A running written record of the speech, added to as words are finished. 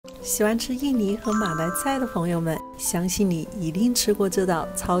喜欢吃印尼和马来菜的朋友们，相信你一定吃过这道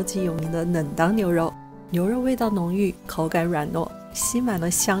超级有名的冷当牛肉。牛肉味道浓郁，口感软糯，吸满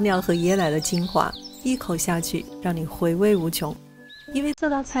了香料和椰奶的精华，一口下去让你回味无穷。因为这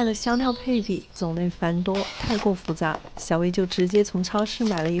道菜的香料配比种类繁多，太过复杂，小薇就直接从超市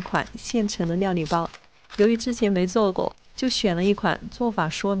买了一款现成的料理包。由于之前没做过，就选了一款做法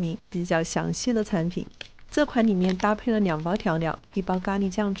说明比较详细的产品。这款里面搭配了2包调料，一包咖喱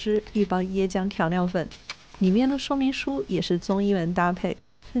酱汁，一包椰浆调料粉。里面的说明书也是中英文搭配，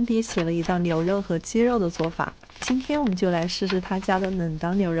分别写了一道牛肉和鸡肉的做法。今天我们就来试试他家的冷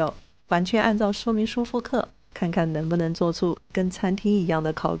当牛肉，完全按照说明书复刻，看看能不能做出跟餐厅一样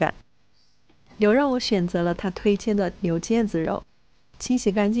的口感。牛肉我选择了他推荐的牛腱子肉，清洗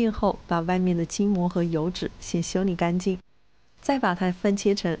干净后，把外面的筋膜和油脂先修理干净。再把它分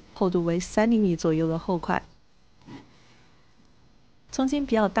切成厚度为3厘米左右的厚块，中间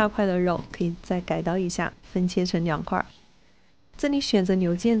比较大块的肉可以再改刀一下，分切成2块。这里选择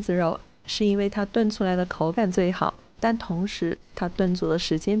牛腱子肉，是因为它炖出来的口感最好，但同时它炖煮的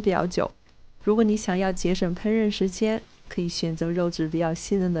时间比较久。如果你想要节省烹饪时间，可以选择肉质比较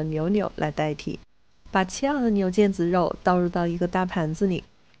细嫩的牛柳来代替。把切好的牛腱子肉倒入到一个大盘子里。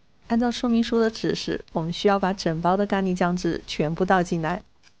按照说明书的指示，我们需要把整包的咖喱酱汁全部倒进来，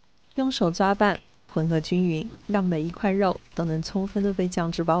用手抓拌，混合均匀，让每一块肉都能充分的被酱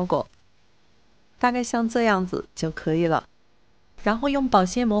汁包裹。大概像这样子就可以了。然后用保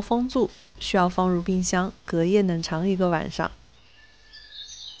鲜膜封住，需要放入冰箱，隔夜冷藏1个晚上。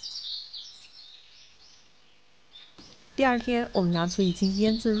第二天，我们拿出已经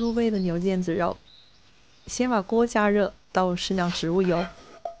腌制入味的牛腱子肉，先把锅加热，倒入适量植物油。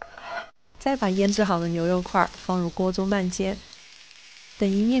再把腌制好的牛肉块放入锅中慢煎，等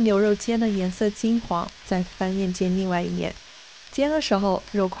一面牛肉煎的颜色金黄，再翻面煎另外一面。煎的时候，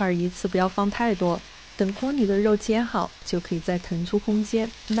肉块一次不要放太多，等锅里的肉煎好，就可以再腾出空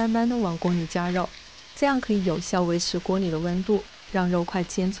间，慢慢的往锅里加肉，这样可以有效维持锅里的温度，让肉块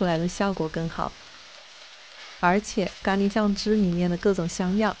煎出来的效果更好。而且咖喱酱汁里面的各种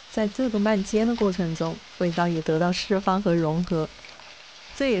香料，在这个慢煎的过程中，味道也得到释放和融合。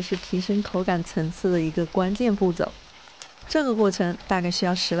这也是提升口感层次的一个关键步骤。这个过程大概需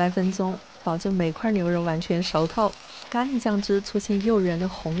要10来分钟，保证每块牛肉完全熟透。咖喱酱汁出现诱人的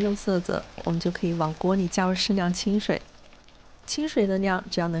红油色泽，我们就可以往锅里加入适量清水。清水的量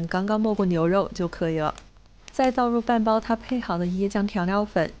只要能刚刚没过牛肉就可以了。再倒入半包它配好的椰浆调料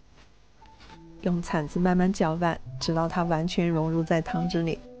粉，用铲子慢慢搅拌，直到它完全融入在汤汁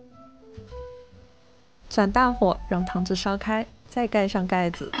里。转大火让汤汁烧开，再盖上盖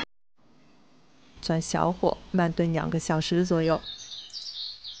子，转小火慢炖2个小时左右。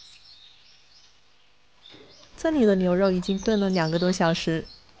这里的牛肉已经炖了2个多小时，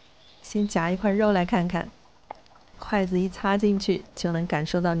先夹一块肉来看看，筷子一插进去就能感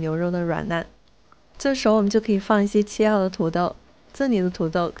受到牛肉的软烂。这时候我们就可以放一些切好的土豆，这里的土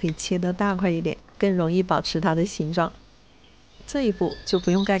豆可以切得大块一点，更容易保持它的形状。这一步就不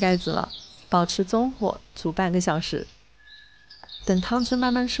用盖盖子了，保持中火煮半个小时。等汤汁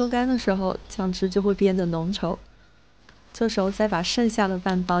慢慢收干的时候，酱汁就会变得浓稠。这时候再把剩下的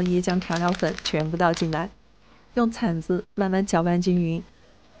半包椰浆调料粉全部倒进来，用铲子慢慢搅拌均匀。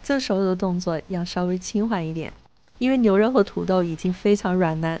这时候的动作要稍微轻缓一点，因为牛肉和土豆已经非常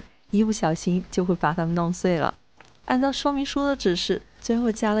软烂，一不小心就会把它们弄碎了。按照说明书的指示，最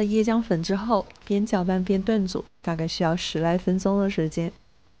后加了椰浆粉之后，边搅拌边炖煮，大概需要10来分钟的时间。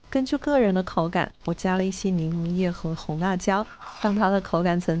根据个人的口感，我加了一些柠檬叶和红辣椒，让它的口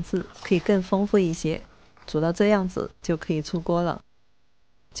感层次可以更丰富一些。煮到这样子就可以出锅了。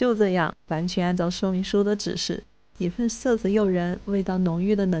就这样，完全按照说明书的指示，一份色泽诱人、味道浓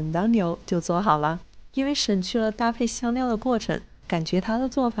郁的冷当牛就做好了。因为省去了搭配香料的过程，感觉它的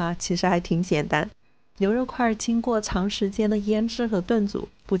做法其实还挺简单。牛肉块经过长时间的腌制和炖煮，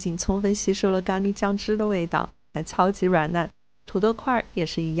不仅充分吸收了咖喱酱汁的味道，还超级软烂。土豆块也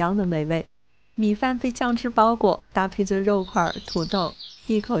是一样的美味，米饭被酱汁包裹，搭配着肉块、土豆，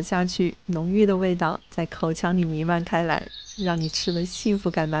一口下去，浓郁的味道在口腔里弥漫开来，让你吃的幸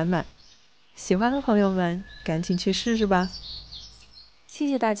福感满满。喜欢的朋友们，赶紧去试试吧！谢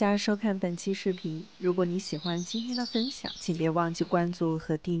谢大家收看本期视频。如果你喜欢今天的分享，请别忘记关注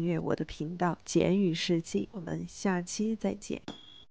和订阅我的频道“简语食记”。我们下期再见。